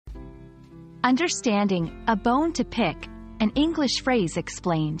Understanding a bone to pick, an English phrase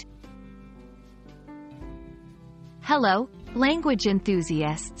explained. Hello, language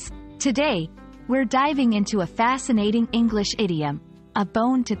enthusiasts. Today, we're diving into a fascinating English idiom, a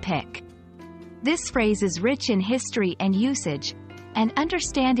bone to pick. This phrase is rich in history and usage, and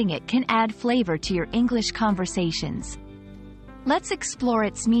understanding it can add flavor to your English conversations. Let's explore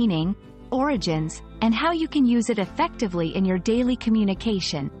its meaning, origins, and how you can use it effectively in your daily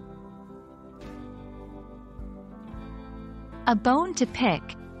communication. A bone to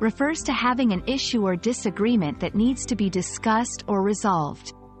pick refers to having an issue or disagreement that needs to be discussed or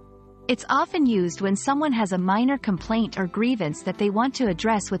resolved. It's often used when someone has a minor complaint or grievance that they want to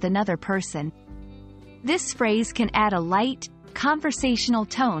address with another person. This phrase can add a light, conversational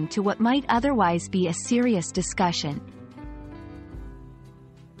tone to what might otherwise be a serious discussion.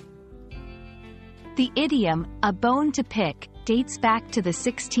 The idiom, a bone to pick, dates back to the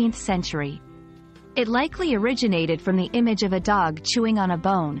 16th century. It likely originated from the image of a dog chewing on a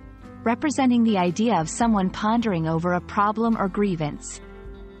bone, representing the idea of someone pondering over a problem or grievance.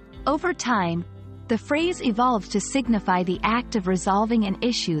 Over time, the phrase evolved to signify the act of resolving an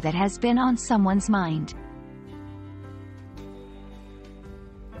issue that has been on someone's mind.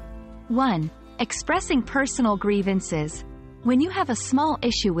 1. Expressing personal grievances. When you have a small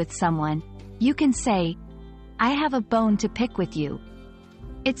issue with someone, you can say, "I have a bone to pick with you."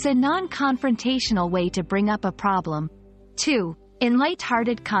 It's a non-confrontational way to bring up a problem. 2. In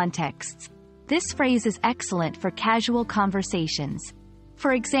light-hearted contexts. This phrase is excellent for casual conversations.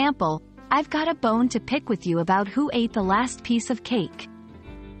 For example, "I've got a bone to pick with you about who ate the last piece of cake."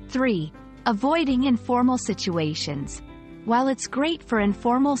 3. Avoiding informal situations. While it's great for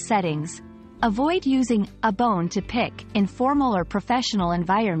informal settings, avoid using a bone to pick in formal or professional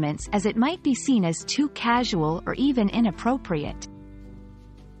environments as it might be seen as too casual or even inappropriate.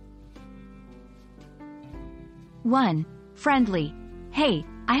 1. Friendly. "Hey,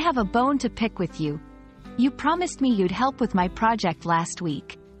 I have a bone to pick with you. You promised me you'd help with my project last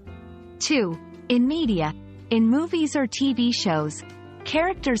week." 2. In media. In movies or TV shows,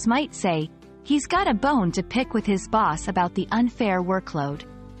 characters might say, "He's got a bone to pick with his boss about the unfair workload."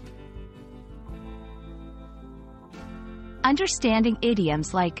 Understanding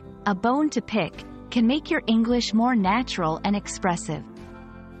idioms like "a bone to pick" can make your English more natural and expressive.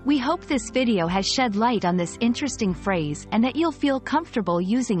 We hope this video has shed light on this interesting phrase and that you'll feel comfortable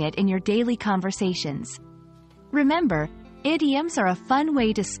using it in your daily conversations. Remember, idioms are a fun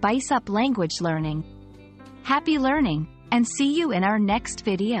way to spice up language learning. Happy learning, and see you in our next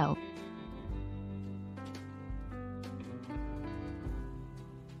video.